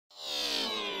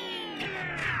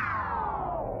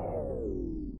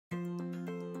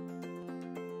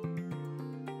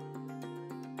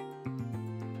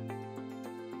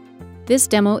This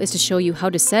demo is to show you how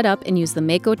to set up and use the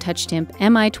MAICO touchTymp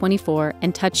MI24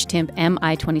 and touchTymp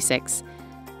MI26.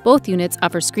 Both units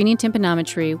offer screening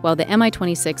tympanometry, while the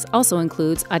MI26 also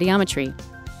includes audiometry.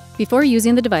 Before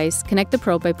using the device, connect the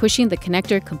probe by pushing the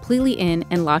connector completely in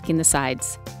and locking the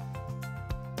sides.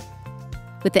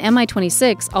 With the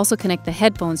MI26, also connect the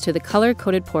headphones to the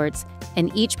color-coded ports,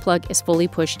 and each plug is fully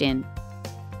pushed in.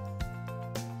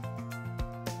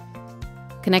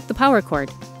 Connect the power cord.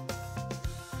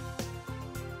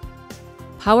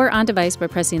 Power on device by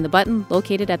pressing the button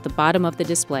located at the bottom of the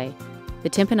display. The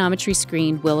tympanometry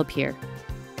screen will appear.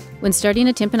 When starting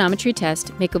a tympanometry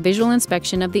test, make a visual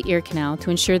inspection of the ear canal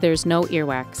to ensure there is no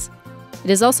earwax.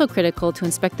 It is also critical to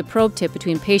inspect the probe tip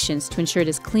between patients to ensure it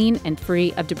is clean and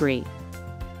free of debris.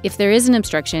 If there is an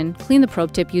obstruction, clean the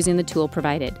probe tip using the tool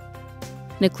provided.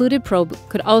 An occluded probe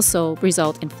could also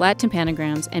result in flat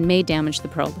tympanograms and may damage the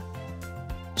probe.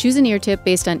 Choose an ear tip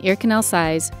based on ear canal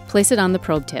size, place it on the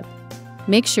probe tip.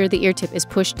 Make sure the ear tip is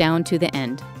pushed down to the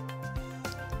end.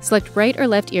 Select right or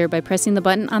left ear by pressing the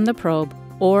button on the probe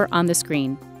or on the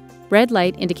screen. Red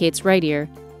light indicates right ear,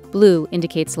 blue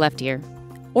indicates left ear.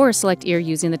 Or select ear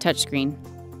using the touchscreen.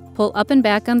 Pull up and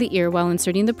back on the ear while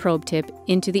inserting the probe tip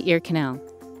into the ear canal.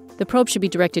 The probe should be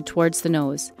directed towards the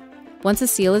nose. Once a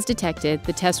seal is detected,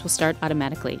 the test will start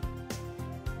automatically.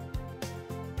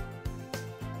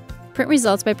 Print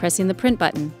results by pressing the print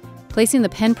button. Placing the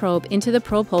pen probe into the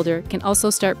probe holder can also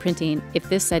start printing if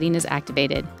this setting is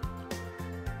activated.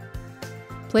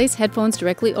 Place headphones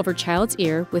directly over child's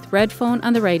ear with red phone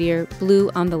on the right ear,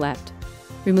 blue on the left.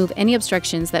 Remove any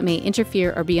obstructions that may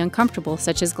interfere or be uncomfortable,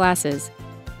 such as glasses.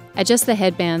 Adjust the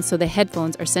headband so the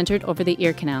headphones are centered over the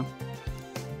ear canal.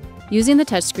 Using the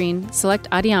touchscreen, select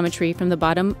Audiometry from the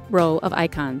bottom row of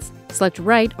icons. Select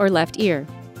right or left ear.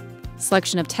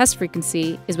 Selection of test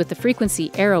frequency is with the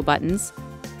frequency arrow buttons.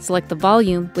 Select the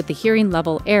volume with the hearing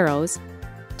level arrows.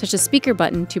 Touch the speaker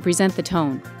button to present the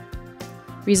tone.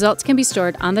 Results can be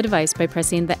stored on the device by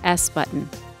pressing the S button.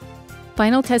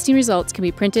 Final testing results can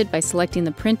be printed by selecting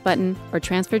the print button or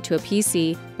transferred to a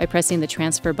PC by pressing the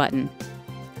transfer button.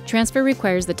 Transfer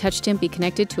requires the touchTymp be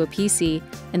connected to a PC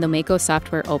and the MAICO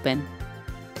software open.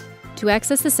 To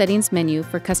access the settings menu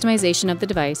for customization of the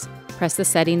device, press the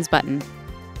settings button.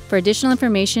 For additional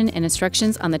information and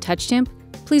instructions on the touchTymp,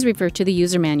 please refer to the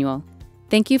user manual.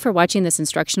 Thank you for watching this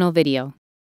instructional video.